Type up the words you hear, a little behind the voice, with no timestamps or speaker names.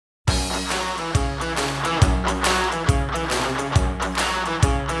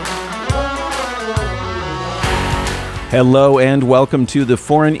Hello and welcome to the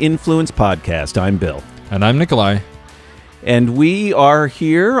Foreign Influence Podcast. I'm Bill. And I'm Nikolai. And we are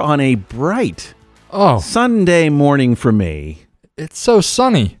here on a bright Sunday morning for me. It's so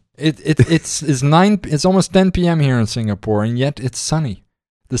sunny. It's almost 10 p.m. here in Singapore, and yet it's sunny.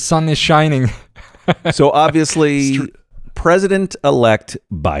 The sun is shining. So obviously, President-elect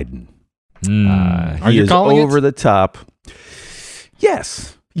Biden. Are you calling over it? The top.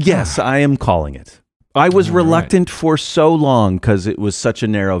 Yes, I am calling it. I was reluctant for so long because it was such a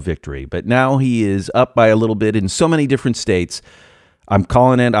narrow victory, but now he is up by a little bit in so many different states. I'm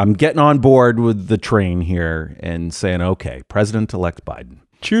calling it. I'm getting on board with the train here and saying, okay, President-elect Biden.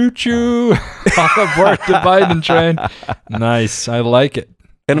 Choo-choo. On aboard the Biden train. Nice. I like it.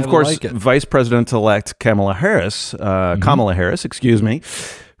 And of course, Vice President-elect Kamala Harris, excuse me,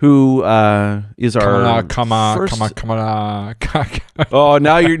 who is our Kamala. Oh,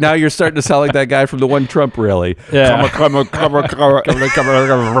 now you're starting to sound like that guy from the one Trump rally. Yeah.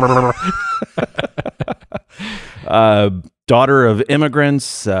 Daughter of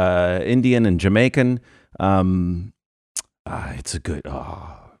immigrants, Indian and Jamaican. It's a good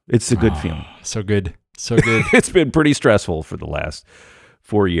feeling. So good. It's been pretty stressful for the last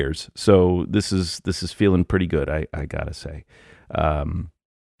 4 years. So this is feeling pretty good, I gotta say.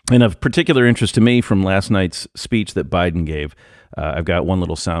 And of particular interest to me from last night's speech that Biden gave, I've got one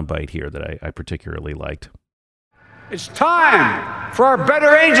little soundbite here that I particularly liked. It's time for our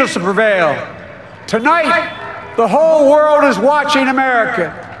better angels to prevail. Tonight, the whole world is watching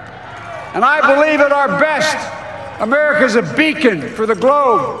America. And I believe at our best, America is a beacon for the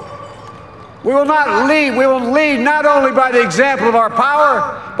globe. We will lead not only by the example of our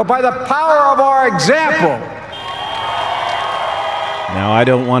power, but by the power of our example. Now, I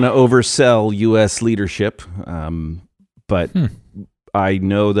don't want to oversell U.S. leadership, but I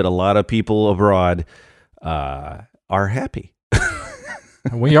know that a lot of people abroad are happy.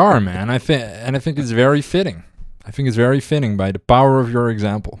 We are, man. I think it's very fitting. I think it's very fitting by the power of your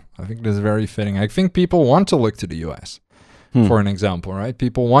example. I think it is very fitting. I think people want to look to the U.S. for an example, right?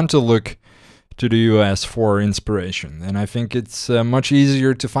 People want to look to the U.S. for inspiration. And I think it's much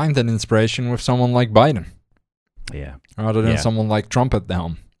easier to find that inspiration with someone like Biden. Yeah. Rather than someone like Trump at the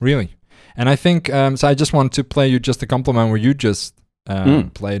helm. Really. And I think, so I just want to play you just a compliment where you just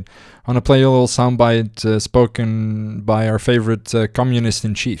played. I want to play you a little soundbite spoken by our favorite communist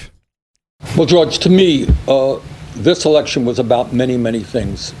in chief. Well, George, to me, this election was about many, many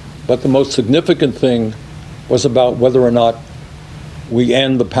things. But the most significant thing was about whether or not we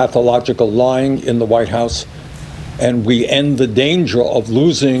end the pathological lying in the White House and we end the danger of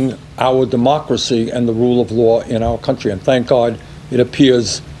losing our democracy and the rule of law in our country. And thank God it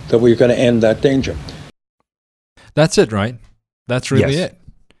appears that we're going to end that danger. That's it, right? That's really it.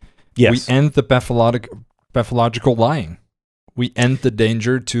 Yes. We end the pathological lying. We end the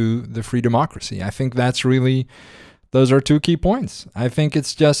danger to the free democracy. I think those are two key points. I think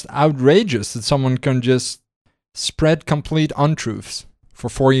it's just outrageous that someone can just spread complete untruths for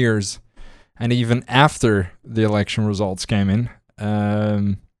 4 years. And even after the election results came in,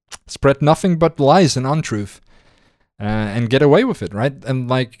 spread nothing but lies and untruth and get away with it, right? And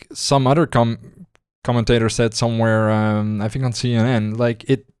like some other commentator said somewhere, I think on CNN, like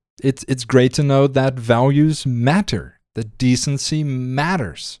it's great to know that values matter, that decency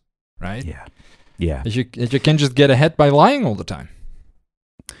matters, right? Yeah. That you can't just get ahead by lying all the time.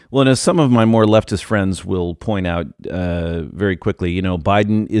 Well, and as some of my more leftist friends will point out very quickly,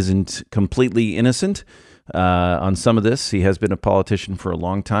 Biden isn't completely innocent on some of this. He has been a politician for a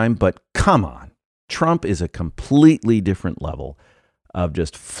long time, but come on. Trump is a completely different level of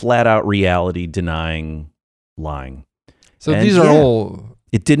just flat out reality denying lying. So these are all...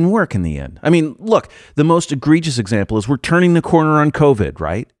 It didn't work in the end. I mean, look, the most egregious example is we're turning the corner on COVID,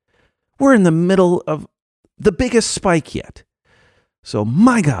 right? We're in the middle of the biggest spike yet. So,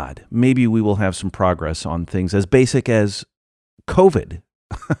 my God, maybe we will have some progress on things as basic as COVID.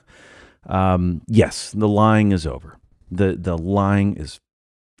 Yes, the lying is over. The lying is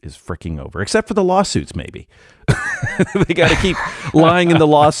freaking over, except for the lawsuits, maybe. They got to keep lying in the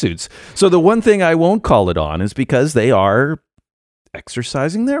lawsuits. So the one thing I won't call it on is because they are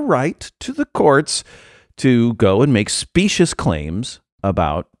exercising their right to the courts to go and make specious claims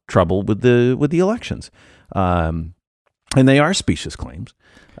about trouble with the elections. And they are specious claims,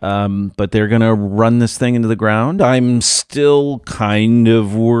 but they're going to run this thing into the ground. I'm still kind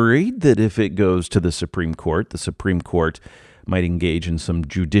of worried that if it goes to the Supreme Court might engage in some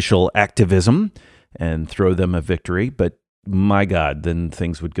judicial activism and throw them a victory. But my God, then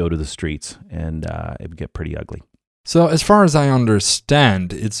things would go to the streets and it would get pretty ugly. So as far as I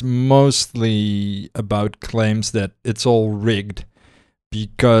understand, it's mostly about claims that it's all rigged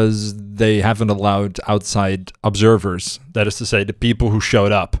because they haven't allowed outside observers, that is to say, the people who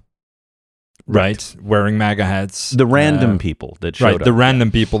showed up, right? Wearing MAGA hats. The random people that showed up. Right, the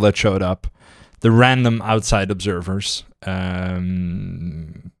random people that showed up, the random outside observers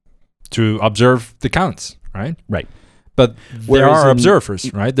to observe the counts, right? Right. But there are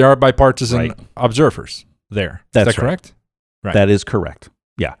observers, right? There are bipartisan observers there. That's Is that correct? Right. That is correct.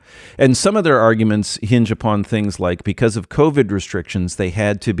 Yeah. And some of their arguments hinge upon things like because of COVID restrictions, they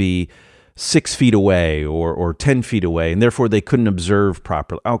had to be 6 feet away or 10 feet away, and therefore they couldn't observe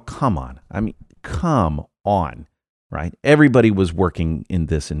properly. Oh, come on. I mean, come on, right? Everybody was working in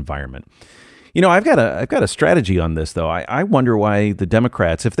this environment. You know, I've got a strategy on this, though. I wonder why the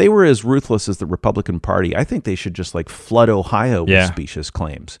Democrats, if they were as ruthless as the Republican Party, I think they should just like flood Ohio with specious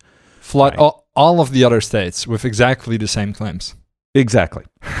claims. Flood all of the other states with exactly the same claims. Exactly.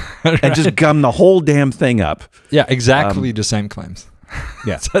 Right. And just gum the whole damn thing up. Yeah, exactly the same claims.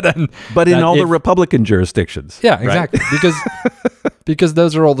 Yeah. So then, but in all the Republican jurisdictions. Yeah, exactly. Right? because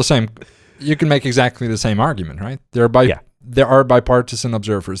those are all the same. You can make exactly the same argument, right? There are bipartisan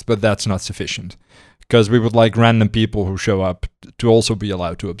observers, but that's not sufficient because we would like random people who show up to also be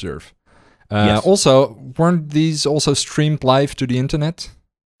allowed to observe. Yes. Also, weren't these also streamed live to the internet?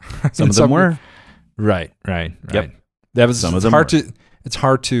 Some of them were. Right. Yep. That was Some of them hard to. It's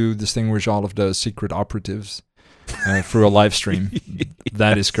hard to distinguish all of those secret operatives through a live stream. Yes.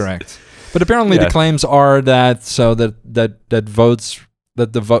 That is correct. But apparently, the claims are that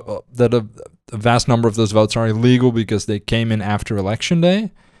a vast number of those votes are illegal because they came in after Election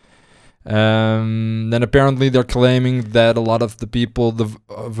Day. Then apparently they're claiming that a lot of the people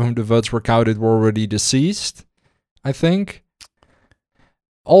of whom the votes were counted were already deceased, I think.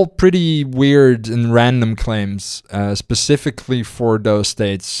 All pretty weird and random claims, specifically for those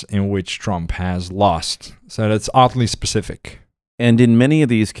states in which Trump has lost. So that's oddly specific. And in many of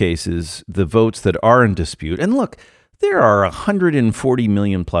these cases, the votes that are in dispute, and look, there are 140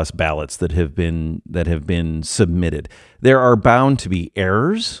 million plus ballots that have been submitted. There are bound to be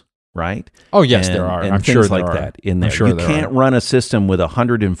errors, right? Oh yes, there are. And I'm things sure like there are. that in there. I'm sure you there can't are. run a system with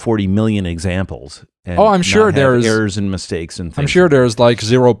 140 million examples. And I'm sure not have there's errors and mistakes and things. I'm sure there's like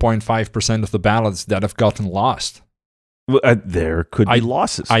 0.5% of the ballots that have gotten lost. There could be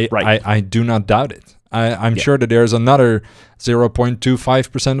losses. I do not doubt it. I'm sure that there's another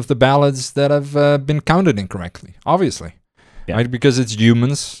 0.25% of the ballots that have been counted incorrectly, obviously. Yeah. Right? Because it's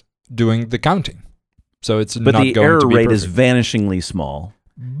humans doing the counting. So it's but not the going error to be rate perfect. is vanishingly small.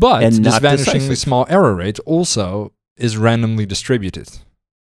 But and this not vanishingly decisive. small error rate also is randomly distributed,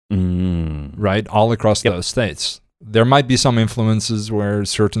 right? All across those states. There might be some influences where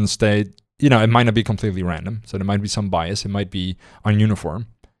certain state, it might not be completely random. So there might be some bias. It might be ununiform.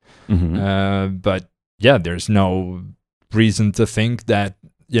 But yeah, there's no reason to think that,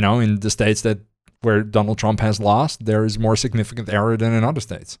 in the states where Donald Trump has lost, there is more significant error than in other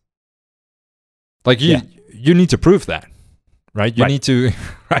states. Like you need to prove that, right? You need to,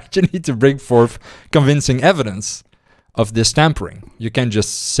 right? You need to bring forth convincing evidence of this tampering. You can't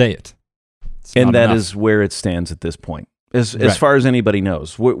just say it. And that is where it stands at this point. As far as anybody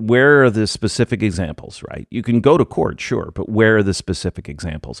knows, where are the specific examples, right? You can go to court, sure, but where are the specific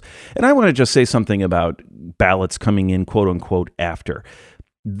examples? And I want to just say something about ballots coming in, quote unquote, after.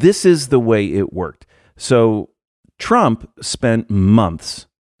 This is the way it worked. So Trump spent months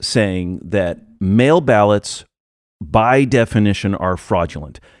saying that mail ballots, by definition, are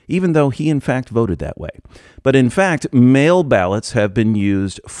fraudulent, even though he, in fact, voted that way. But in fact, mail ballots have been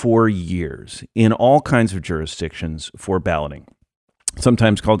used for years in all kinds of jurisdictions for balloting,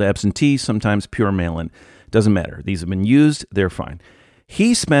 sometimes called absentee, sometimes pure mail-in. Doesn't matter. These have been used. They're fine.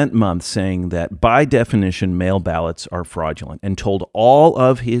 He spent months saying that, by definition, mail ballots are fraudulent and told all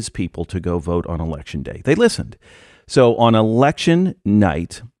of his people to go vote on Election Day. They listened. So on election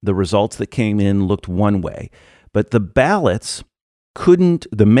night, the results that came in looked one way. But the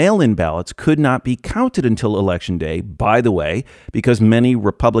mail-in ballots could not be counted until Election Day, by the way, because many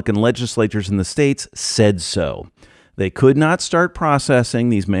Republican legislators in the states said so. They could not start processing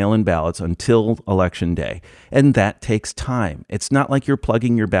these mail-in ballots until Election Day, and that takes time. It's not like you're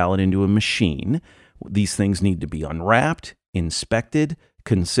plugging your ballot into a machine. These things need to be unwrapped, inspected,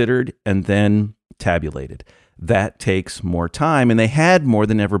 considered, and then tabulated. That takes more time, and they had more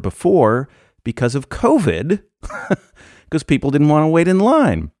than ever before because of COVID, because people didn't want to wait in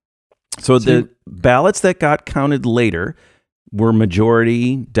line. So the ballots that got counted later were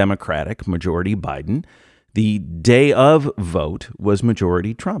majority Democratic, majority Biden. The day of vote was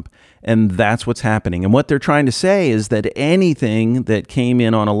majority Trump. And that's what's happening. And what they're trying to say is that anything that came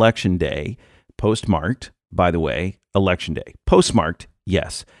in on election day, postmarked, by the way, election day, postmarked,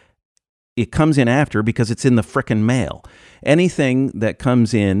 yes, it comes in after because it's in the frickin' mail. Anything that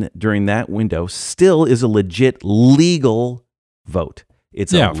comes in during that window still is a legit legal vote.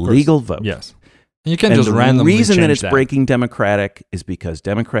 It's a legal vote. Yes. You can just randomly The reason change that it's breaking Democratic is because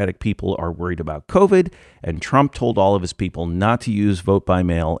Democratic people are worried about COVID, and Trump told all of his people not to use vote by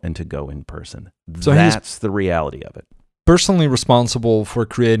mail and to go in person. So that's the reality of it. Personally responsible for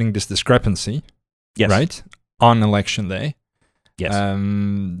creating this discrepancy, yes, right, on election day. Yes,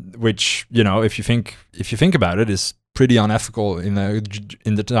 which, you know, if you think about it, is pretty unethical in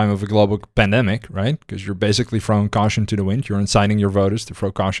the time of a global pandemic, right? Because you're basically throwing caution to the wind. You're inciting your voters to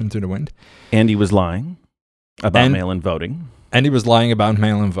throw caution to the wind. And he was lying about mail-in voting. And he was lying about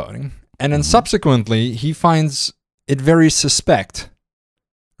mail-in voting. And then subsequently, he finds it very suspect,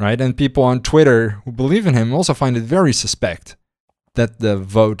 right? And people on Twitter who believe in him also find it very suspect that the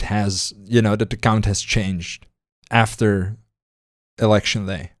vote has, you know, that the count has changed after election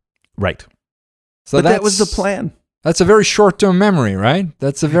day. Right. So but that was the plan. That's a very short-term memory, right?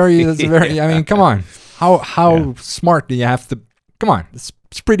 That's a very, I mean, come on. How smart do you have to, come on. It's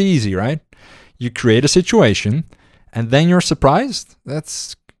pretty easy, right? You create a situation and then you're surprised.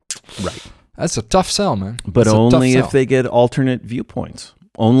 That's right. That's a tough sell, man. But only if they get alternate viewpoints.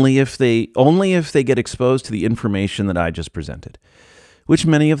 Only if they get exposed to the information that I just presented, which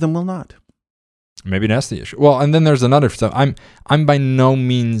many of them will not. Maybe that's the issue. Well, and then there's another stuff. I'm by no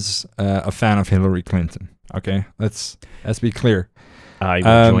means a fan of Hillary Clinton. Okay, let's be clear. I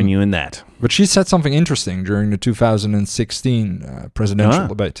will join you in that. But she said something interesting during the 2016 presidential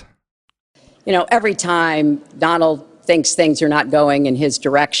debate. You know, every time Donald thinks things are not going in his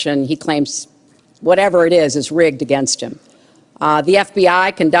direction, he claims whatever it is rigged against him. The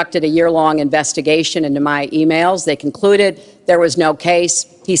FBI conducted a year-long investigation into my emails. They concluded there was no case.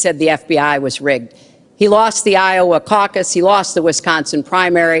 He said the FBI was rigged. He lost the Iowa caucus. He lost the Wisconsin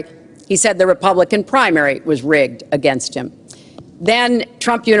primary. He said the Republican primary was rigged against him. Then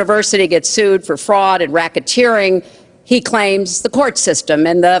Trump University gets sued for fraud and racketeering. He claims the court system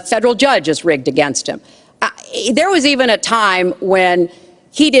and the federal judge is rigged against him. There was even a time when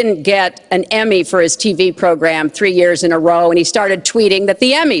he didn't get an Emmy for his TV program 3 years in a row, and he started tweeting that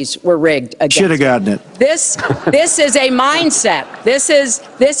the Emmys were rigged against him. Should have gotten it. This is a mindset. This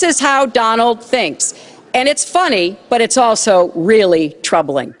is how Donald thinks. And it's funny, but it's also really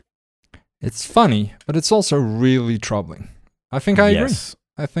troubling. It's funny, but it's also really troubling. I think I agree.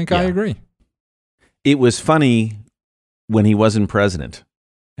 I think I agree. It was funny when he wasn't president,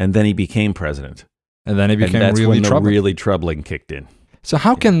 and then he became president. And then it became and that's really when troubling. The really troubling kicked in. So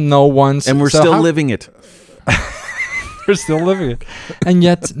how can no one... And we're still living it. We're still living it. And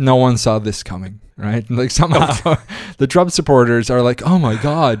yet no one saw this coming, right? Like somehow the Trump supporters are like, oh my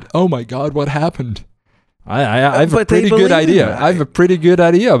God, what happened? I have a pretty good idea. I have a pretty good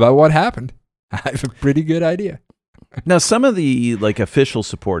idea about what happened. I have a pretty good idea. Now, some of the official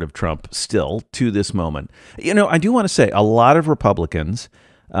support of Trump still to this moment, I do want to say a lot of Republicans,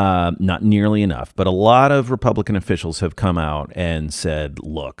 not nearly enough, but a lot of Republican officials have come out and said,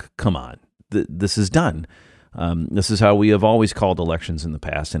 look, come on, this is done. This is how we have always called elections in the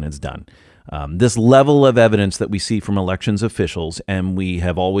past, and it's done. This level of evidence that we see from elections officials, and we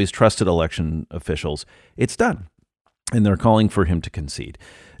have always trusted election officials, it's done. And they're calling for him to concede.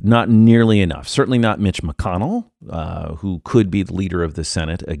 Not nearly enough. Certainly not Mitch McConnell, who could be the leader of the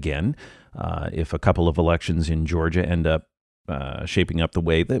Senate again, if a couple of elections in Georgia end up shaping up the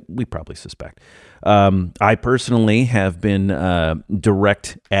way that we probably suspect. I personally have been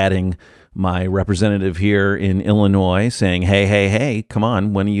direct adding my representative here in Illinois saying, hey, come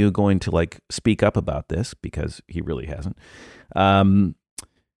on, when are you going to speak up about this? Because he really hasn't.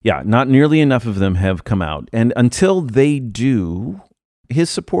 Not nearly enough of them have come out. And until they do, his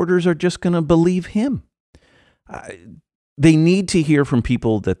supporters are just going to believe him. They need to hear from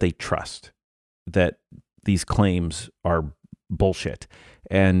people that they trust that these claims are bullshit.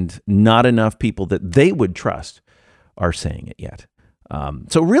 And not enough people that they would trust are saying it yet.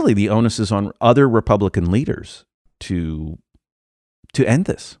 So really, the onus is on other Republican leaders to end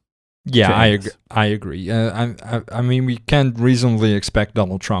this. Yeah, I agree. I mean, we can't reasonably expect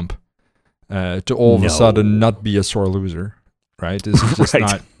Donald Trump to all of a sudden not be a sore loser, right? This is just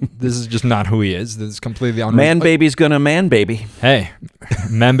not. This is just not who he is. This is completely man baby's gonna man baby. Hey,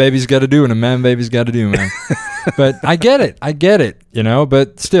 man baby's got to do what a man baby's got to do, man. But I get it, you know,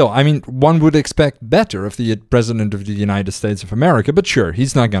 but still, I mean, one would expect better of the president of the United States of America, but sure,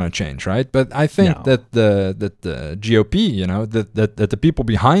 he's not going to change, right? But I think that the GOP, you know, that the people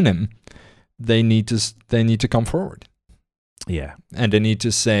behind him, they need to come forward. Yeah. And they need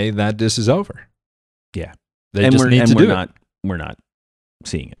to say that this is over. Yeah. They just need to do it. We're not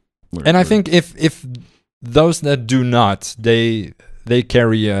seeing it. And I think if those that do not, they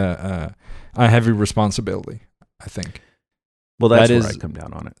carry a heavy responsibility, I think. Well, that's where I come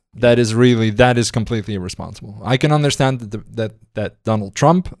down on it. That is completely irresponsible. I can understand that Donald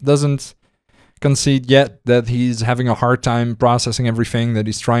Trump doesn't concede yet, that he's having a hard time processing everything, that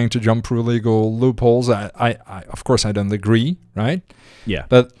he's trying to jump through legal loopholes. I of course I don't agree, right? Yeah.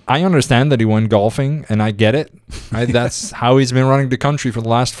 But I understand that he went golfing, and I get it. Right? That's how he's been running the country for the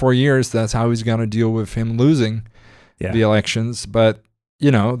last 4 years. That's how he's going to deal with him losing the elections. But,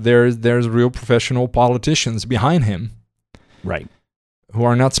 you know, there's real professional politicians behind him. Right. Who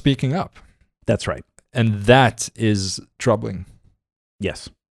are not speaking up. That's right. And that is troubling. Yes.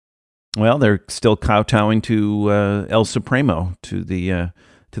 Well, they're still kowtowing to El Supremo, to the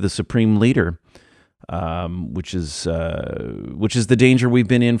supreme leader, which is the danger we've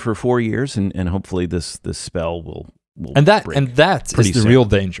been in for 4 years, and hopefully this spell will break and that is the real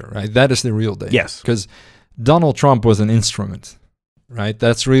danger, right? That is the real danger. Yes, because Donald Trump was an instrument, right?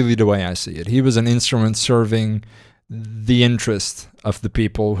 That's really the way I see it. He was an instrument serving the interest of the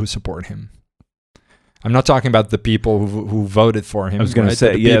people who support him. I'm not talking about the people who voted for him. I was going to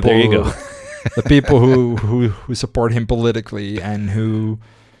say, yeah, there you go. The people who support him politically and who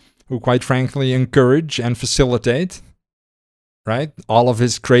quite frankly encourage and facilitate, right, all of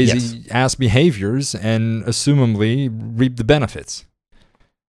his crazy ass behaviors and assumably reap the benefits.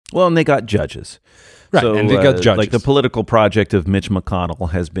 Well, and they got judges. Right, so, and they got judges. Like the political project of Mitch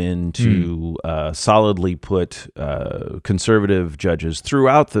McConnell has been to solidly put conservative judges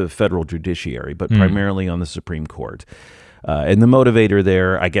throughout the federal judiciary, but primarily on the Supreme Court. And the motivator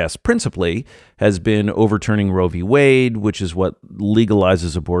there, I guess, principally has been overturning Roe v. Wade, which is what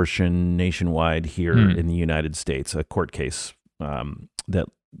legalizes abortion nationwide here in the United States, a court case that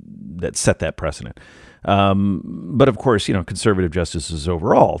set that precedent. But of course, you know, conservative justices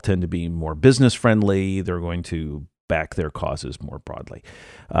overall tend to be more business friendly. They're going to back their causes more broadly.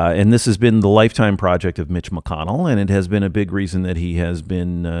 And this has been the lifetime project of Mitch McConnell, and it has been a big reason that he has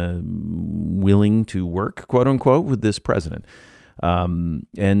been willing to work, quote unquote, with this president.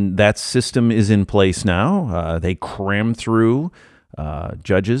 And that system is in place now. They crammed through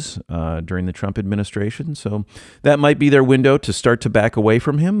judges during the Trump administration. So that might be their window to start to back away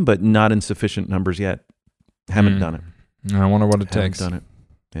from him, but not in sufficient numbers yet. Haven't done it. I wonder what it takes. Done it.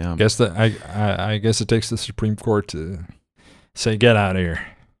 Yeah. I guess it takes the Supreme Court to say, get out of here.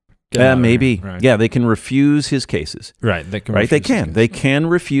 Maybe. Right. Yeah, they can refuse his cases. Right. They can. Right. They can. They can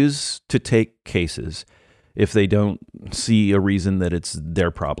refuse to take cases if they don't see a reason that it's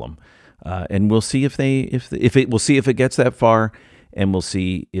their problem. And we'll see we'll see if it gets that far, and we'll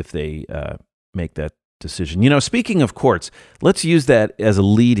see if they make that decision. You know, speaking of courts, let's use that as a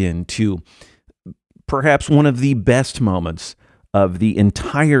lead-in to perhaps one of the best moments of the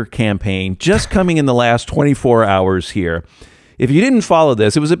entire campaign, just coming in the last 24 hours here. If you didn't follow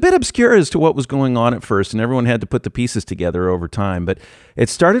this, it was a bit obscure as to what was going on at first, and everyone had to put the pieces together over time. But it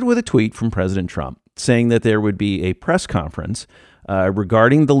started with a tweet from President Trump saying that there would be a press conference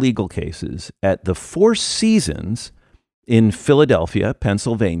regarding the legal cases at the Four Seasons in Philadelphia,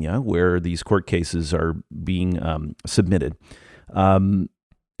 Pennsylvania, where these court cases are being submitted.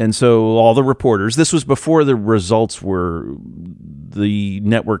 And so all the reporters, this was before the results were, the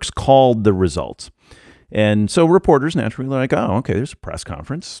networks called the results. And so reporters naturally were like, oh, okay, there's a press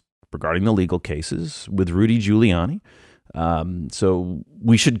conference regarding the legal cases with Rudy Giuliani. So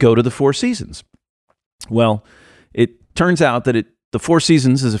we should go to the Four Seasons. Well, it turns out that the Four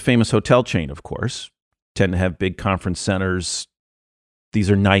Seasons is a famous hotel chain, of course, tend to have big conference centers.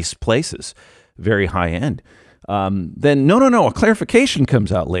 These are nice places, very high end. Then no, a clarification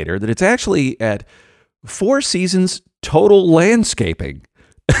comes out later that it's actually at Four Seasons Total Landscaping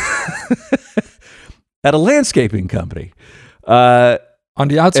at a landscaping company. On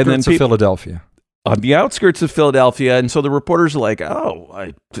the outskirts of Philadelphia. On the outskirts of Philadelphia. And so the reporters are like,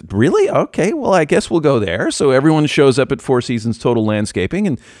 oh, really? Okay, well, I guess we'll go there. So everyone shows up at Four Seasons Total Landscaping,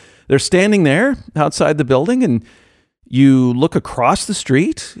 and they're standing there outside the building, and you look across the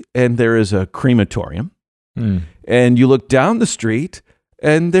street, and there is a crematorium. And you look down the street,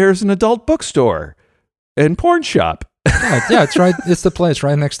 and there's an adult bookstore and porn shop. Yeah, it's right. It's the place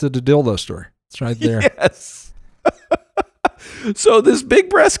right next to the dildo store. It's right there. Yes. So this big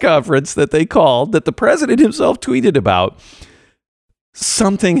press conference that they called, that the president himself tweeted about,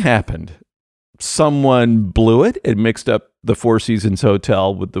 something happened. Someone blew it and mixed up the Four Seasons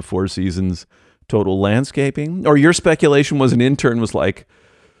Hotel with the Four Seasons Total Landscaping. Or your speculation was an intern was like,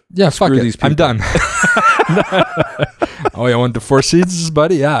 yeah, fuck screw it. these people. I'm done. Oh, you want the Four Seasons,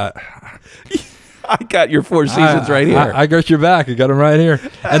 buddy? Yeah. I got your Four Seasons right here. I got your back. I got them right here.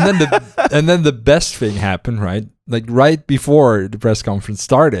 And then the best thing happened, right? Like right before the press conference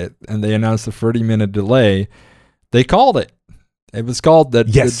started, and they announced a 30-minute delay. They called it. It was called that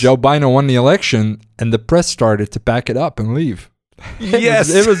Joe Biden won the election, and the press started to pack it up and leave.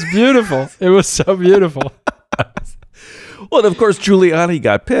 It was beautiful. It was so beautiful. Well, and of course, Giuliani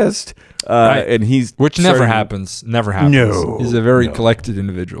got pissed, and which never happens. Never happens. No, he's a very collected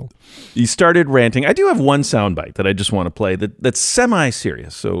individual. He started ranting. I do have one soundbite that I just want to play that's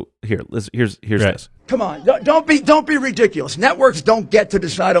semi-serious. So here's this. Come on, don't be ridiculous. Networks don't get to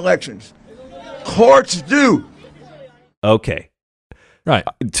decide elections. Courts do. Okay. Right.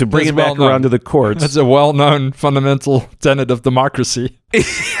 To bring it back around to the courts. That's a well-known fundamental tenet of democracy.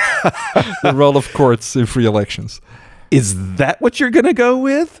 The role of courts in free elections. Is that what you're going to go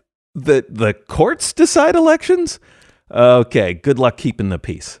with? The courts decide elections? Okay. Good luck keeping the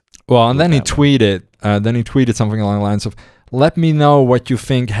peace. Well, and then he tweeted something along the lines of, let me know what you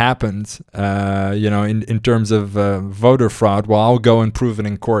think happened, in terms of voter fraud. Well, I'll go and prove it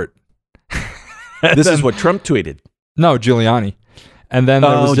in court. This is what Trump tweeted. No, Giuliani. And then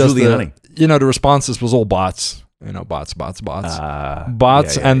there was just Giuliani. The responses was all bots. Bots.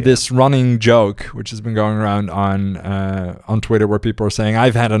 And this running joke, which has been going around on Twitter, where people are saying,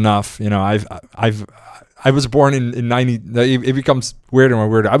 "I've had enough." I was born in 90. It becomes weirder and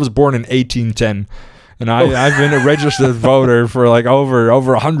weirder. I was born in 1810, and I've been a registered voter for like over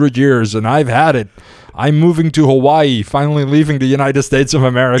 100 years, and I've had it. I'm moving to Hawaii, finally leaving the United States of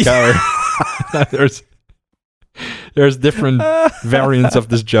America. There's different variants of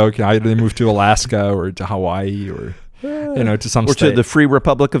this joke. Either they move to Alaska or to Hawaii or to some or state. to the Free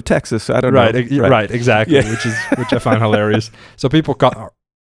Republic of Texas. I don't know. Right, exactly. Yeah. which I find hilarious. So people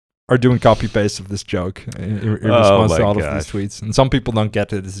are doing copy paste of this joke in response to all of these tweets, and some people don't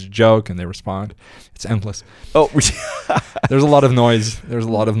get it. It's a joke, and they respond. It's endless. Oh, there's a lot of noise.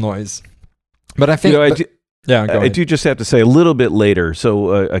 But I think. I do just have to say a little bit later. So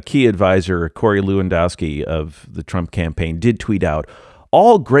a key advisor, Corey Lewandowski of the Trump campaign, did tweet out,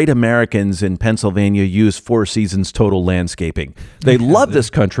 all great Americans in Pennsylvania use Four Seasons Total Landscaping. They love this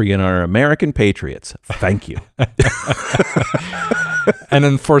country and are American patriots. Thank you. And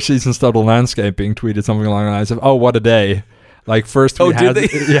then Four Seasons Total Landscaping tweeted something along the lines of, "Oh, what a day." Like first we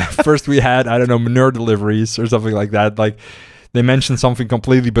had, I don't know, manure deliveries or something like that. Like they mentioned something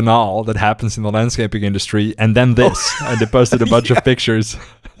completely banal that happens in the landscaping industry, and then this, and they posted a bunch of pictures.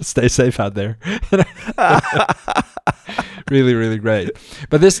 Stay safe out there. Really, really great.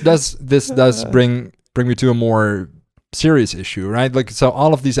 But this does bring me to a more serious issue, right? Like, so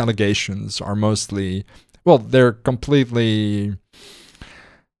all of these allegations are mostly, well, they're completely,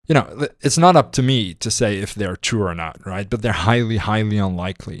 it's not up to me to say if they're true or not, right? But they're highly, highly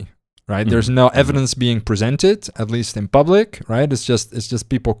unlikely. Right? There's no evidence being presented, at least in public, right? It's just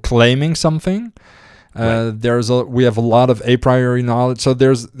people claiming something. We have a lot of a priori knowledge. So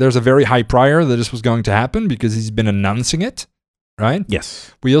there's a very high prior that this was going to happen because he's been announcing it, right?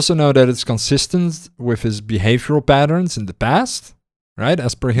 Yes. We also know that it's consistent with his behavioral patterns in the past, right?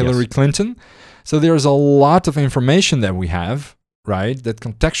 As per Hillary Clinton. So there's a lot of information that we have, right, that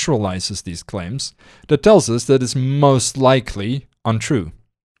contextualizes these claims, that tells us that it's most likely untrue.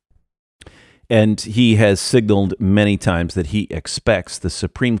 And he has signaled many times that he expects the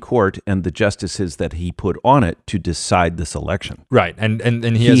Supreme Court and the justices that he put on it to decide this election. Right. And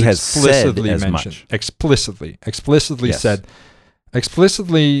he has explicitly mentioned, explicitly said,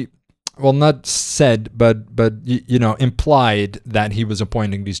 well, not said, but implied that he was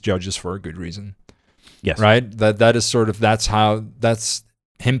appointing these judges for a good reason. Yes. Right. That's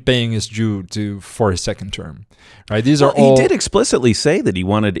him paying his due for his second term, right? He did explicitly say that he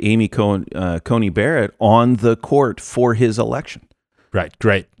wanted Amy Coney Barrett on the court for his election. Right,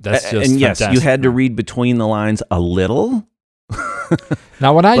 great. That's just and fantastic. Yes, you had to read between the lines a little.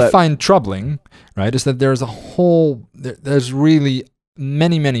 Now, what I find troubling, right, is that there's really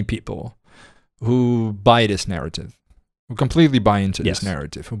many, many people who buy this narrative, who completely buy into this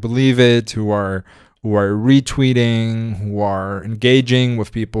narrative, who believe it, who are retweeting, who are engaging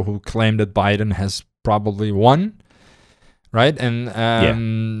with people who claim that Biden has probably won, right?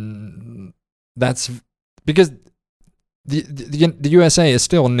 And that's because the USA is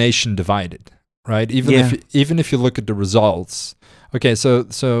still a nation divided, right? Even if you look at the results, okay,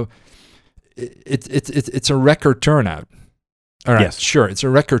 so it's a record turnout. All right, Yes. sure, it's a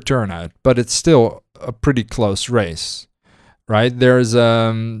record turnout, but it's still a pretty close race, right? There's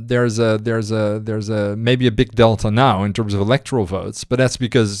maybe a big delta now in terms of electoral votes, but that's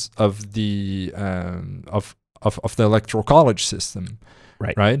because of the of the electoral college system,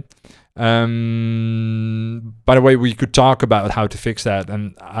 Right. Right. By the way, we could talk about how to fix that,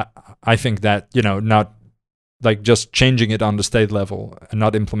 and I think that, you know, not like just changing it on the state level and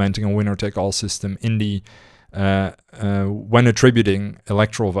not implementing a winner-take-all system in the when attributing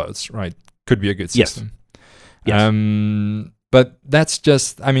electoral votes, right, could be a good system. Yes. But that's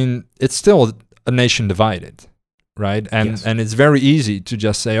just, I mean, it's still a nation divided, right? And it's very easy to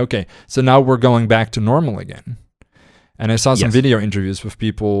just say, okay, so now we're going back to normal again. And I saw some video interviews with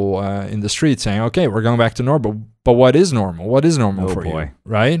people in the street saying, okay, we're going back to normal, but what is normal? What is normal for you,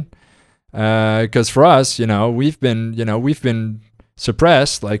 right? Because for us, you know, we've been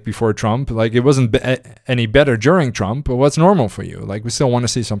suppressed like before Trump. Like it wasn't any better during Trump, but what's normal for you? Like we still want to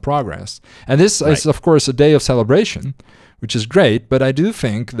see some progress. And this is, of course, a day of celebration, which is great. But I do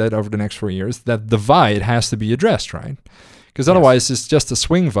think that over the next 4 years, that divide has to be addressed, right? Because otherwise it's just a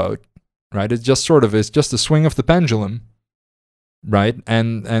swing vote, right? It's just it's just a swing of the pendulum, right?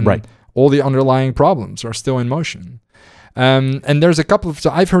 And all the underlying problems are still in motion. And there's a couple of,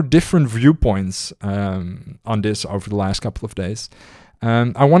 so I've heard different viewpoints on this over the last couple of days.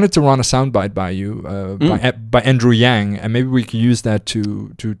 I wanted to run a soundbite by you by Andrew Yang, and maybe we can use that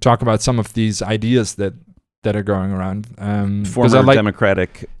to talk about some of these ideas that are going around. Former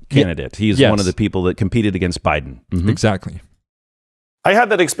Democratic candidate. He's one of the people that competed against Biden. Mm-hmm. Exactly. I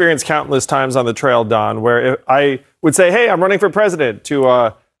had that experience countless times on the trail, Don, where I would say, hey, I'm running for president, to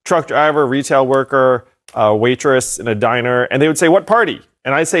a truck driver, retail worker, a waitress in a diner, and they would say, what party?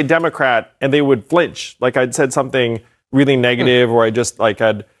 And I say Democrat, and they would flinch. Like I'd said something really negative, or I just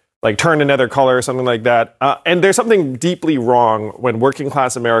I'd turned another color or something like that. And there's something deeply wrong when working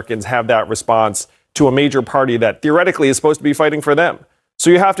class Americans have that response to a major party that theoretically is supposed to be fighting for them. So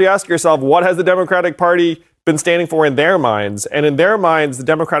you have to ask yourself, what has the Democratic Party been standing for in their minds? And in their minds, the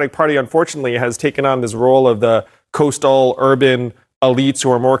Democratic Party, unfortunately, has taken on this role of the coastal urban elites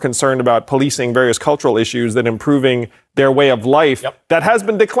who are more concerned about policing various cultural issues than improving their way of life that has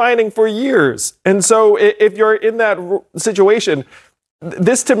been declining for years. And so if you're in that situation,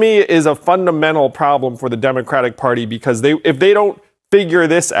 this to me is a fundamental problem for the Democratic Party, because if they don't figure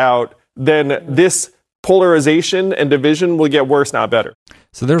this out, then this polarization and division will get worse, not better.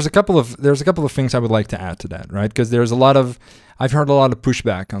 So there's a couple of things I would like to add to that, right? Because I've heard a lot of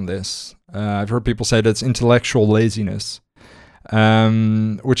pushback on this. I've heard people say that's intellectual laziness,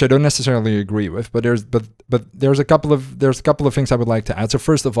 which I don't necessarily agree with. But there's a couple of things I would like to add. So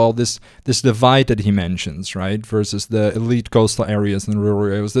first of all, this divide that he mentions, right, versus the elite coastal areas and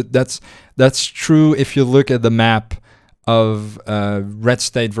rural areas. That's true if you look at the map of red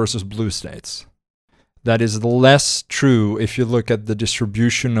state versus blue states. That is less true if you look at the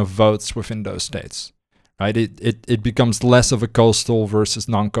distribution of votes within those states, right? It becomes less of a coastal versus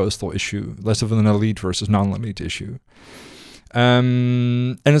non-coastal issue, less of an elite versus non-elite issue.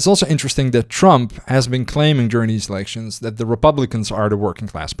 And it's also interesting that Trump has been claiming during these elections that the Republicans are the working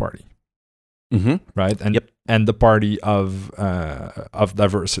class party, right? And the party of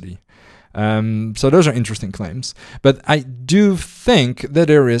diversity. So those are interesting claims. But I do think that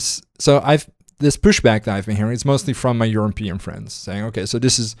there is, this pushback that I've been hearing, it's mostly from my European friends saying, okay, so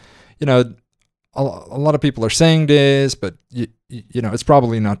this is, you know, a lot of people are saying this, but you know, it's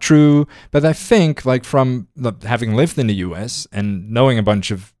probably not true. But I think, like, from having lived in the US and knowing a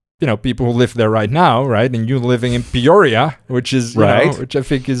bunch of, you know, people who live there right now, right? And you living in Peoria, which is, which I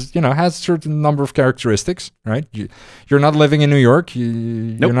think is, you know, has a certain number of characteristics, right? You're not living in New York.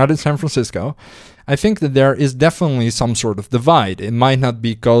 You're not in San Francisco. I think that there is definitely some sort of divide. It might not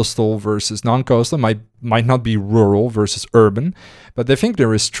be coastal versus non-coastal, might not be rural versus urban, but I think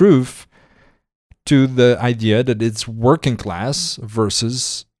there is truth to the idea that it's working class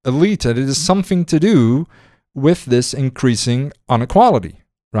versus elite, and it is something to do with this increasing inequality,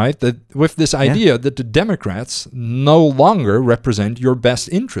 right? That with this idea that the Democrats no longer represent your best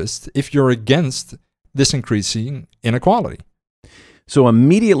interest if you're against this increasing inequality. So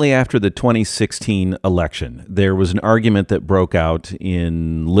immediately after the 2016 election, there was an argument that broke out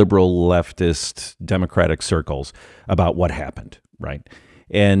in liberal, leftist, Democratic circles about what happened, right?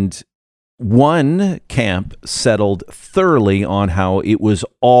 And one camp settled thoroughly on how it was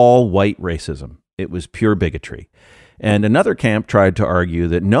all white racism. It was pure bigotry. And another camp tried to argue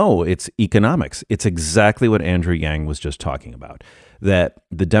that, no, it's economics. It's exactly what Andrew Yang was just talking about, that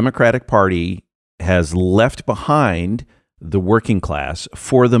the Democratic Party has left behind the working class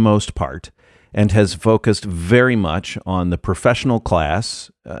for the most part and has focused very much on the professional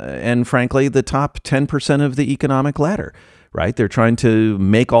class and, frankly, the top 10% of the economic ladder, right? They're trying to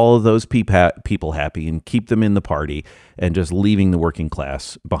make all of those people happy and keep them in the party and just leaving the working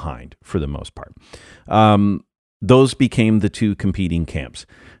class behind for the most part. Those became the two competing camps.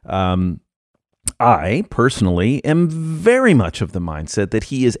 I personally am very much of the mindset that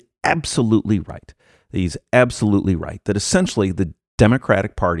he is absolutely right. He's absolutely right that essentially the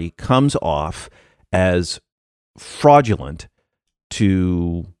Democratic Party comes off as fraudulent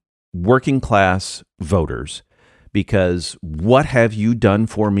to working class voters because what have you done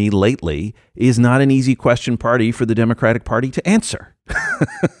for me lately is not an easy question party for the Democratic Party to answer.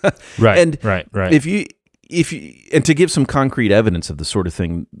 Right. If you and to give some concrete evidence of the sort of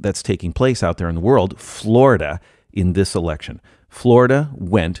thing that's taking place out there in the world, Florida in this election, Florida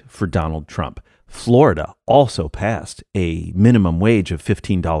went for Donald Trump. Florida also passed a minimum wage of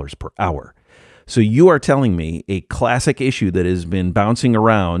 $15 per hour. So you are telling me a classic issue that has been bouncing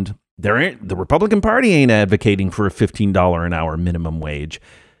around, the Republican Party ain't advocating for a $15 an hour minimum wage.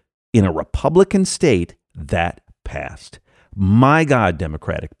 In a Republican state, that passed. My God,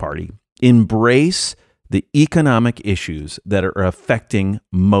 Democratic Party, embrace the economic issues that are affecting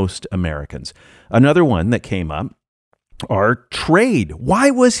most Americans. Another one that came up are trade.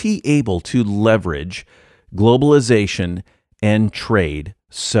 Why was he able to leverage globalization and trade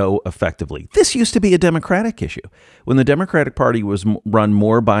so effectively? This used to be a Democratic issue. When the Democratic Party was run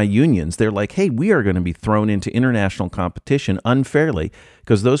more by unions, they're like, hey, we are going to be thrown into international competition unfairly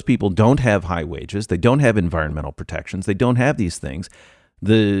because those people don't have high wages. They don't have environmental protections. They don't have these things.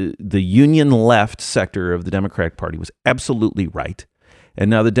 The union left sector of the Democratic Party was absolutely right. And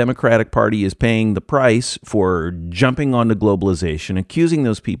now the Democratic Party is paying the price for jumping onto globalization, accusing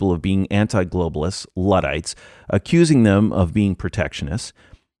those people of being anti-globalists, Luddites, accusing them of being protectionists.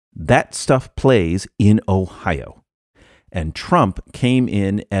 That stuff plays in Ohio. And Trump came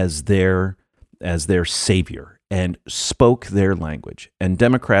in as their savior and spoke their language. And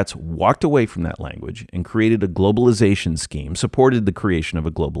Democrats walked away from that language and created a globalization scheme, supported the creation of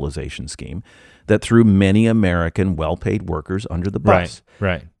a globalization scheme that threw many American well-paid workers under the bus.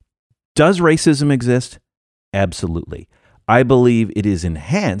 Right. Does racism exist? Absolutely. I believe it is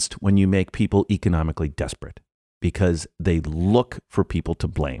enhanced when you make people economically desperate because they look for people to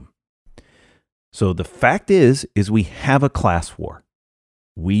blame. So the fact is we have a class war.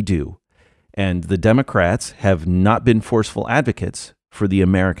 We do. And the Democrats have not been forceful advocates for the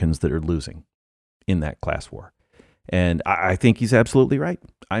Americans that are losing in that class war. And I think he's absolutely right.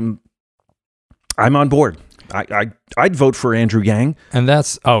 I'm on board. I'd vote for Andrew Yang. And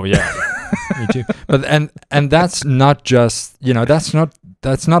that's me too. But and that's not just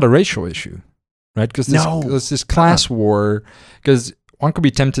that's not a racial issue, right? Because this class war. Because one could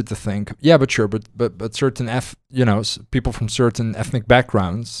be tempted to think, but certain people from certain ethnic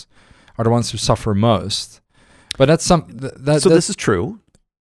backgrounds are the ones who suffer most. But that's this is true.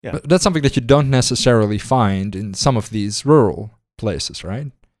 Yeah, but that's something that you don't necessarily find in some of these rural places,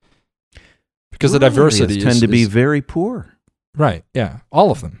 right? Because the diversity tend to be very poor. Right, yeah,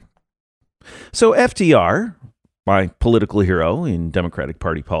 all of them. So FDR, my political hero in Democratic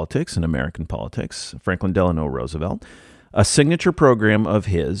Party politics and American politics, Franklin Delano Roosevelt, a signature program of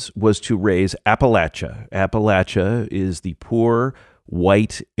his was to raise Appalachia. Appalachia is the poor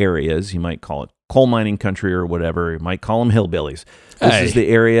white areas, you might call it coal mining country or whatever, you might call them hillbillies. This is the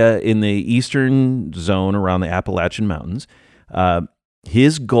area in the eastern zone around the Appalachian Mountains.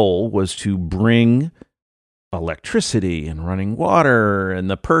 His goal was to bring electricity and running water and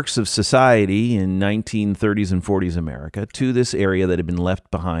the perks of society in 1930s and 40s America to this area that had been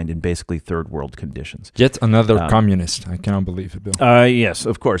left behind in basically third world conditions. Yet another communist. I cannot believe it, Bill. Yes,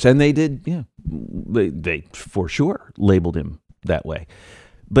 of course. And they did, they for sure labeled him that way.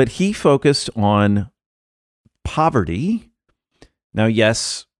 But he focused on poverty. Now,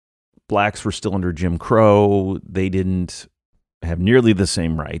 yes, blacks were still under Jim Crow. They didn't have nearly the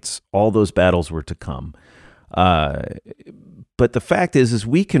same rights. All those battles were to come. But the fact is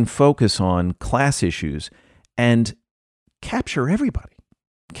we can focus on class issues and capture everybody.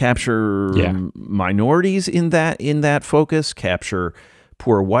 Capture minorities in that focus, capture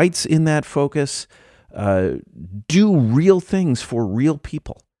poor whites in that focus, do real things for real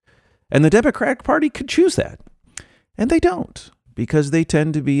people. And the Democratic Party could choose that. And they don't, because they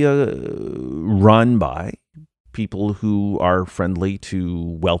tend to be run by people who are friendly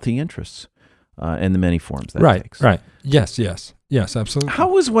to wealthy interests and the many forms that takes. Right. Yes, absolutely. How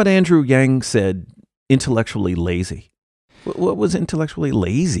was what Andrew Yang said intellectually lazy? What was intellectually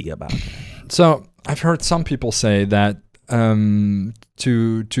lazy about that? So I've heard some people say that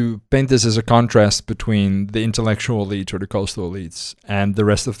to paint this as a contrast between the intellectual elites or the coastal elites and the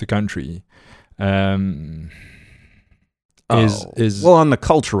rest of the country is well, on the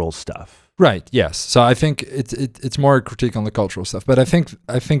cultural stuff. Right. Yes. So I think it's more a critique on the cultural stuff, but I think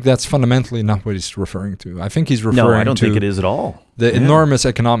that's fundamentally not what he's referring to. I think he's referring to No, I don't think it is at all. The enormous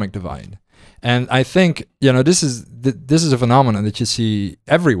economic divide. And I think, this is a phenomenon that you see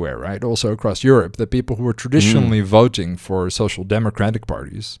everywhere, right? Also across Europe, that people who are traditionally voting for social democratic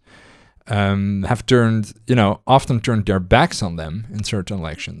parties have turned, often turned their backs on them in certain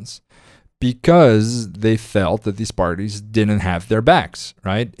elections because they felt that these parties didn't have their backs,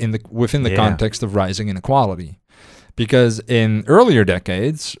 right? Within the context of rising inequality. Because in earlier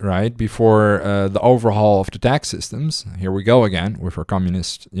decades, right, before the overhaul of the tax systems, here we go again with our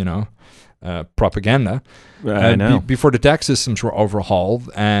communist, propaganda. I know. Before the tax systems were overhauled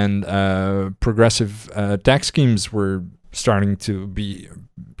and progressive tax schemes were starting to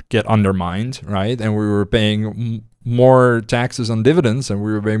get undermined, right? And we were paying more taxes on dividends, and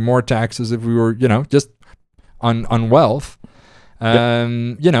we were paying more taxes if we were, just on wealth.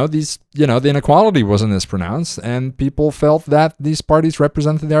 The inequality wasn't as pronounced, and people felt that these parties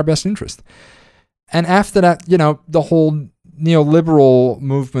represented their best interest. And after that, the whole neoliberal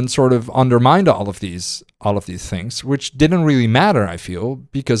movement sort of undermined all of these things, which didn't really matter, I feel,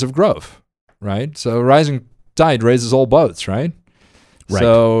 because of growth, right? So rising tide raises all boats, right? Right.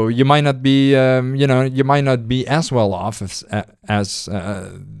 So you might not be, you might not be as well off as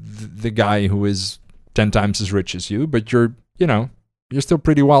the guy who is 10 times as rich as you, but you're still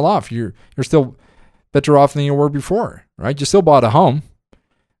pretty well off. You're still better off than you were before, right? You still bought a home,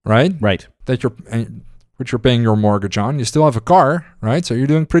 right? Right. Which you're paying your mortgage on. You still have a car, right? So you're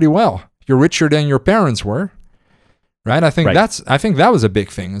doing pretty well. You're richer than your parents were, right? I think that was a big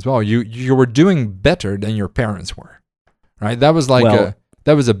thing as well. You were doing better than your parents were, right? That was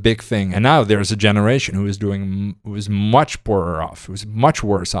that was a big thing. And now there's a generation who is much poorer off, who's much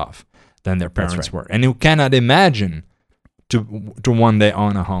worse off than their parents were, and who cannot imagine to one day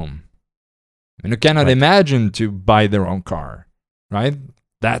own a home, and who cannot imagine to buy their own car, right?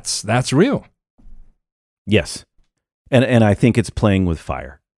 That's real. Yes. And I think it's playing with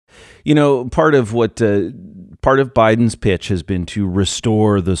fire. Part of Biden's pitch has been to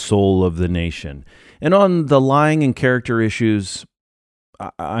restore the soul of the nation. And on the lying and character issues,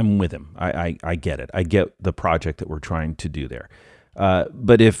 I'm with him. I get it. I get the project that we're trying to do there.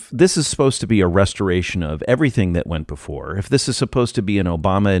 But if this is supposed to be a restoration of everything that went before, if this is supposed to be an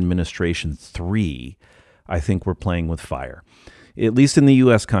Obama administration 3, I think we're playing with fire. At least in the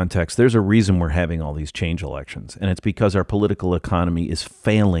U.S. context, there's a reason we're having all these change elections, and it's because our political economy is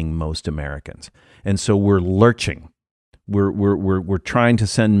failing most Americans, and so we're lurching. We're trying to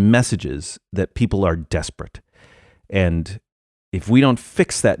send messages that people are desperate, and if we don't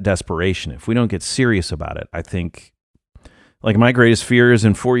fix that desperation, if we don't get serious about it, I think, like, my greatest fear is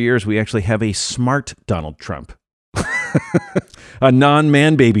in 4 years we actually have a smart Donald Trump, a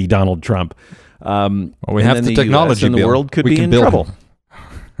non-man baby Donald Trump. We have the technology, and the world could be in trouble.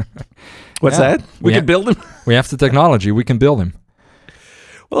 What's that? We can build him. We have the technology. We can build him.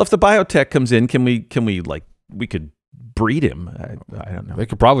 Well, if the biotech comes in, can we could breed him? I don't know. They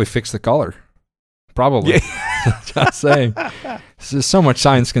could probably fix the color. Probably. Just saying. There's so much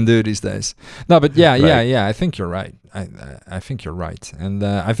science can do these days. No, but yeah. I think you're right. I think you're right, and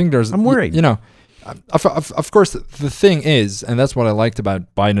I think there's. I'm worried. Of course, the thing is, and that's what I liked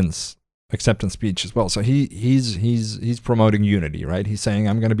about Biden's acceptance speech as well. So he's promoting unity, right? He's saying,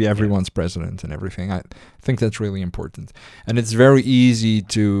 I'm going to be everyone's president and everything. I think that's really important. And it's very easy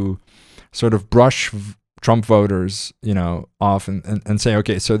to sort of brush Trump voters, off and say,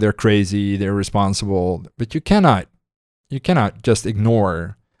 okay, so they're crazy, they're irresponsible, but you cannot just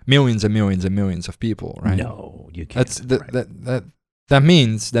ignore millions and millions and millions of people, right? No, you can't. That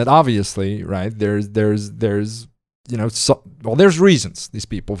means that obviously, right, there's there's reasons these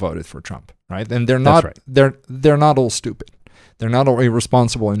people voted for Trump, right? And they're not they're not all stupid. They're not all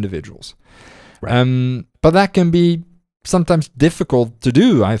irresponsible individuals. Right. But that can be sometimes difficult to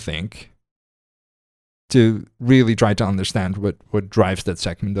do, I think, to really try to understand what drives that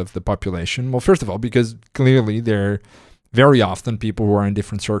segment of the population. Well, first of all, because clearly they're very often people who are in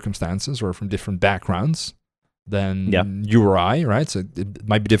different circumstances or from different backgrounds than you or I, right? So it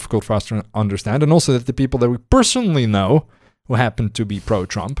might be difficult for us to understand. And also that the people that we personally know who happen to be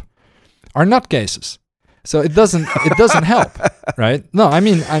pro-Trump are nutcases. So it doesn't help, right? No, I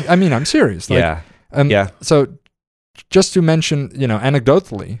mean I'm serious. So just to mention,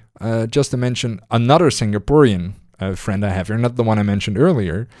 anecdotally, just to mention another Singaporean friend I have here, not the one I mentioned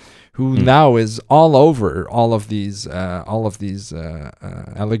earlier, who now is all over all of these allegations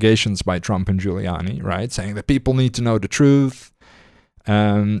by Trump and Giuliani, right? Saying that people need to know the truth.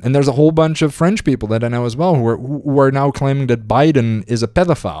 And there's a whole bunch of French people that I know as well who are now claiming that Biden is a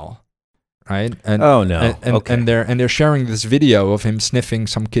pedophile, right? And, Oh, no. And, Okay. and they're sharing this video of him sniffing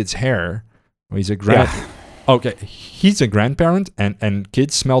some kid's hair. He's a Okay, he's a grandparent, and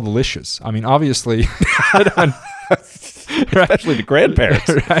kids smell delicious. I mean, obviously, Especially the grandparents.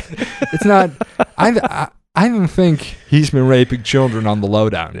 right? It's not. I don't think he's been raping children on the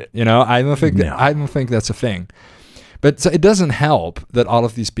lowdown. You know, I don't think that's a thing. But so it doesn't help that all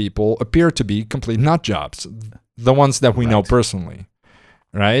of these people appear to be complete nut jobs, the ones that we know personally,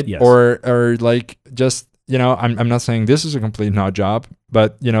 right? Yes. Or like just, you know, I'm not saying this is a complete nut job,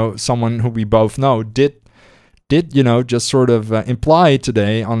 but you know, someone who we both know did you know, just sort of imply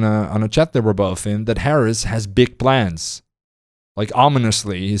today on a chat that we're both in that Harris has big plans. Like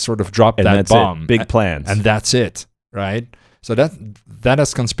ominously, he sort of dropped And that that's bomb. it. Big plans. And that's it, right? So that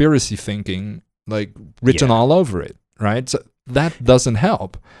has conspiracy thinking like written all over it, right? So that doesn't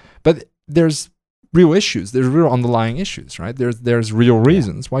help. But there's real issues. There's real underlying issues, right? There's real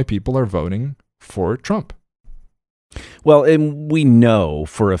reasons why people are voting for Trump. Well, and we know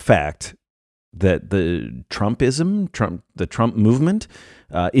for a fact that the Trump movement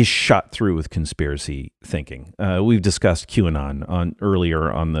is shot through with conspiracy thinking. We've discussed QAnon earlier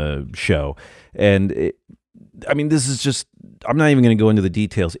on the show, and this is just, I'm not even going to go into the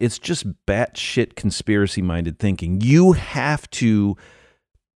details. It's just batshit conspiracy-minded thinking. You have to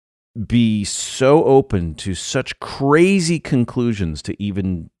be so open to such crazy conclusions to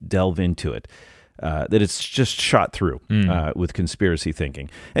even delve into it. That it's just shot through with conspiracy thinking.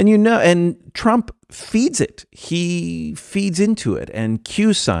 And and Trump feeds it. He feeds into it. And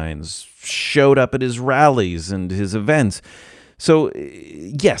Q signs showed up at his rallies and his events. So,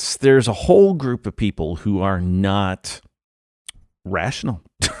 yes, there's a whole group of people who are not rational.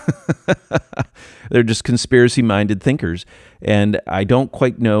 They're just conspiracy-minded thinkers. And I don't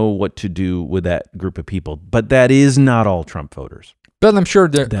quite know what to do with that group of people. But that is not all Trump voters. But I'm sure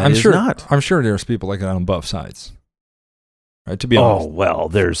not. I'm sure there's people like that on both sides. Right? To be honest. Oh, well,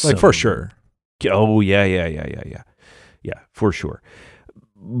 there's like for sure. Oh, yeah, for sure.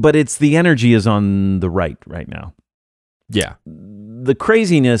 But it's the energy is on the right now. Yeah. The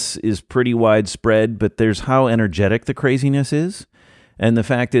craziness is pretty widespread, but there's how energetic the craziness is. And the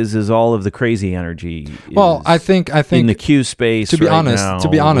fact is all of the crazy energy is I think in the Q space to be right honest, now to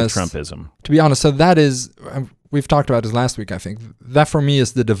be honest, with Trumpism. To be honest, so that is, we've talked about this last week, I think. That for me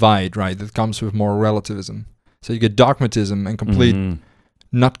is the divide, right, that comes with moral relativism. So you get dogmatism and complete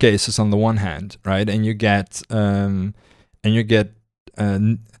nutcases on the one hand, right? And you get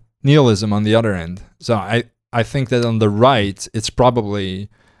nihilism on the other end. So I think that on the right, it's probably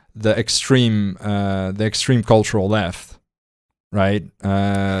the extreme cultural left, right?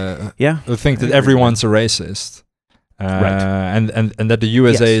 Who think that everyone's a racist, right? And that the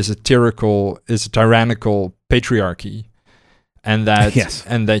USA is a tyrannical patriarchy, and that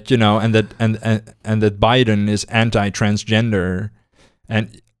and that that Biden is anti-transgender,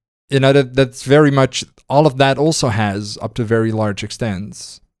 and that's very much all of that also has up to very large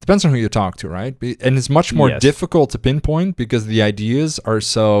extents. Depends on who you talk to, right? And it's much more difficult to pinpoint because the ideas are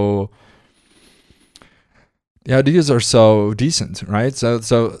so decent, right?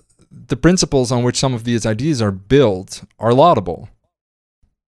 So the principles on which some of these ideas are built are laudable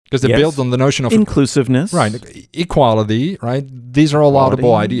because they're built on the notion of inclusiveness, right? Equality, right? These are all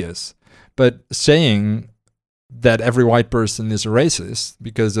laudable ideas. But saying that every white person is a racist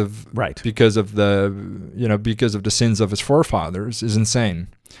because of the sins of his forefathers is insane.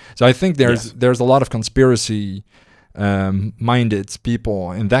 So I think there's a lot of conspiracy minded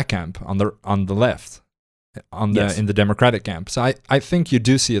people in that camp on the left, in the Democratic camp. So I think you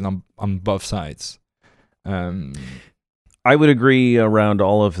do see it on both sides. I would agree around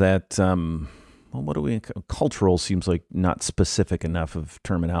all of that. Cultural seems like not specific enough of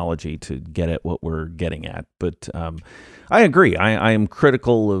terminology to get at what we're getting at. But I agree. I am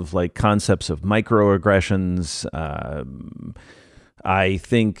critical of like concepts of microaggressions. I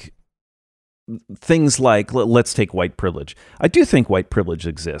think things like, let's take white privilege. I do think white privilege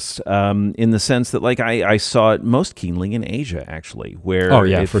exists in the sense that like I saw it most keenly in Asia, actually,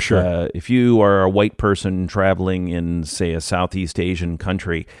 where for sure. If you are a white person traveling in, say, a Southeast Asian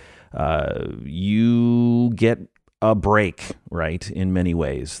country, you get a break, right, in many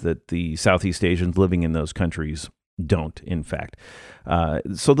ways that the Southeast Asians living in those countries don't, in fact.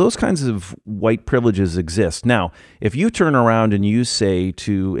 So those kinds of white privileges exist. Now, if you turn around and you say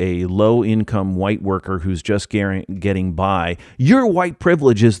to a low-income white worker who's just getting by, your white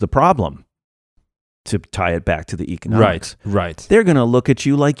privilege is the problem, to tie it back to the economics, Right. they're going to look at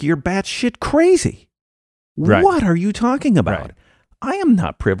you like you're batshit crazy. Right. What are you talking about? Right. I am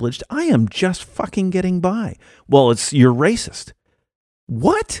not privileged. I am just fucking getting by. Well, you're racist.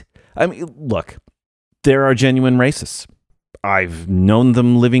 What? I mean, look, there are genuine racists. I've known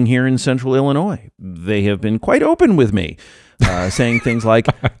them living here in central Illinois. They have been quite open with me, saying things like,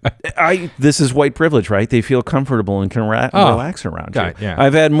 this is white privilege, right? They feel comfortable and can relax around you. Yeah.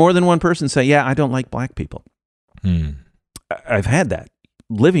 I've had more than one person say, yeah, I don't like black people. I've had that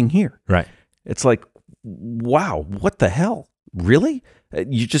living here. Right. It's like, wow, what the hell? Really?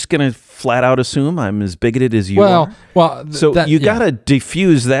 You're just going to flat out assume I'm as bigoted as you are? Well, So you got to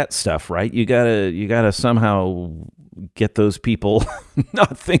diffuse that stuff, right? You gotta somehow get those people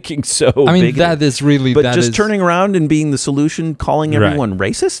not thinking so. I mean, bigoted. that is really. But just turning around and being the solution, calling everyone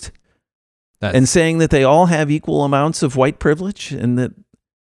racist, and saying that they all have equal amounts of white privilege, and that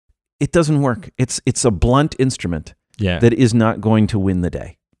it doesn't work. It's a blunt instrument that is not going to win the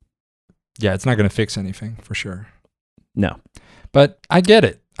day. Yeah, it's not going to fix anything for sure. No. But I get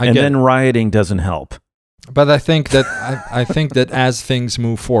it. Then rioting doesn't help. But I think that I think that as things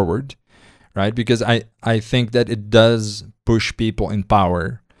move forward, right? Because I think that it does push people in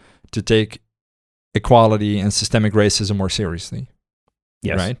power to take equality and systemic racism more seriously.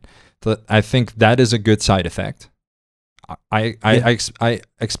 Yes. Right? So I think that is a good side effect. I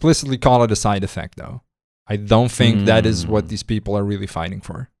explicitly call it a side effect, though. I don't think that is what these people are really fighting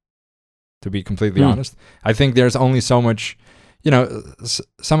for, to be completely honest. I think there's only so much,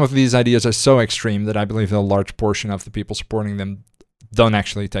 some of these ideas are so extreme that I believe a large portion of the people supporting them don't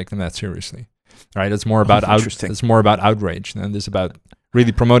actually take them that seriously. Right? It's more about it's more about outrage than it is about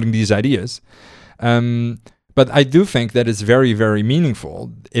really promoting these ideas. But I do think that it's very, very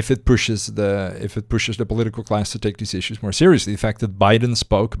meaningful if it pushes the political class to take these issues more seriously. The fact that Biden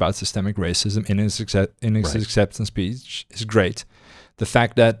spoke about systemic racism in his acceptance speech is great. The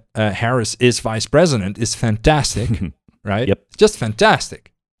fact that Harris is vice president is fantastic, right? Yep. It's just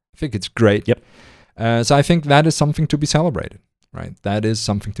fantastic. I think it's great. Yep. So I think that is something to be celebrated, right? That is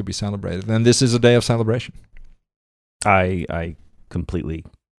something to be celebrated. And this is a day of celebration. I completely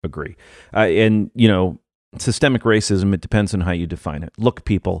agree. And, systemic racism, it depends on how you define it. Look,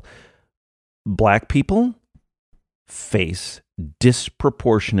 people, black people face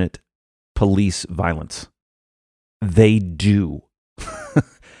disproportionate police violence. They do.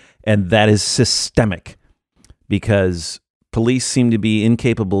 And that is systemic because police seem to be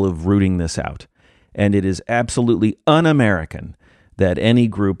incapable of rooting this out. And it is absolutely un-American that any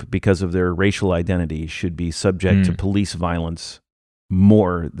group, because of their racial identity, should be subject to police violence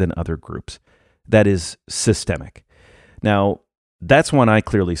more than other groups. That is systemic. Now, that's one I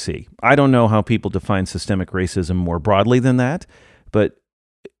clearly see. I don't know how people define systemic racism more broadly than that, but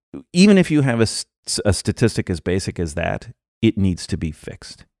even if you have a statistic as basic as that, it needs to be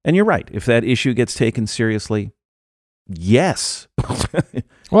fixed. And you're right. If that issue gets taken seriously, yes.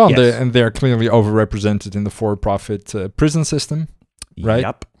 Well, yes. they're clearly overrepresented in the for-profit prison system, right?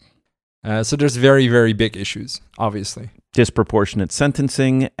 Yep. So there's very, very big issues, obviously. Disproportionate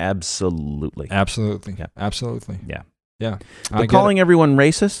sentencing, absolutely. Absolutely. Yeah. Absolutely. Yeah. Yeah. But calling everyone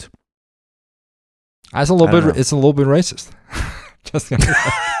racist? It's a little bit racist. Just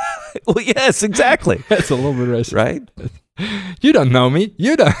well, yes, exactly. It's a little bit racist. Right? You don't know me.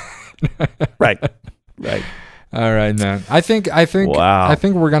 You don't. Right. All right, man. I think Wow. I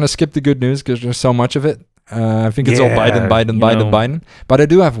think we're gonna skip the good news because there's so much of it. I think it's all Biden. But I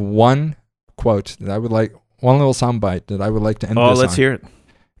do have one quote that I would like, one little soundbite that I would like to end this on. Oh, let's hear it.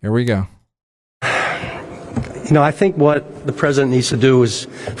 Here we go. I think what the president needs to do is,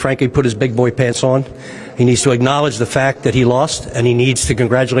 frankly, put his big boy pants on. He needs to acknowledge the fact that he lost, and he needs to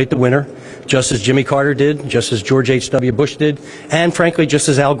congratulate the winner, just as Jimmy Carter did, just as George H.W. Bush did, and frankly, just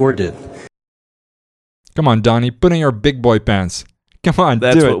as Al Gore did. Come on, Donnie, put in your big boy pants. Come on,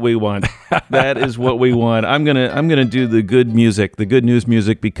 that's what we want. That is what we want. I'm gonna do the good music, the good news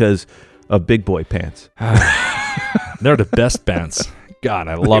music, because of big boy pants. They're the best pants. God,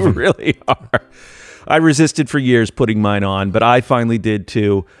 I love them. They really are. I resisted for years putting mine on, but I finally did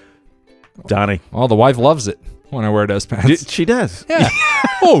too. Donnie. Oh, the wife loves it when I wear those pants. She does. Yeah.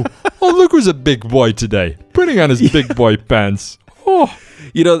 oh, look who's a big boy today. Putting on his big boy pants. Oh.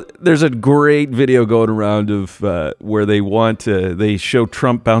 There's a great video going around of where they show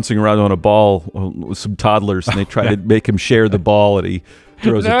Trump bouncing around on a ball with some toddlers, and they try to make him share the ball, and he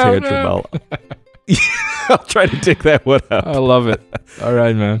throws a tantrum. I'll try to dig that one up. I love it. All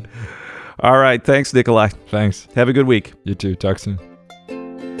right, man. All right. Thanks, Nikolai. Thanks. Have a good week. You too. Talk soon.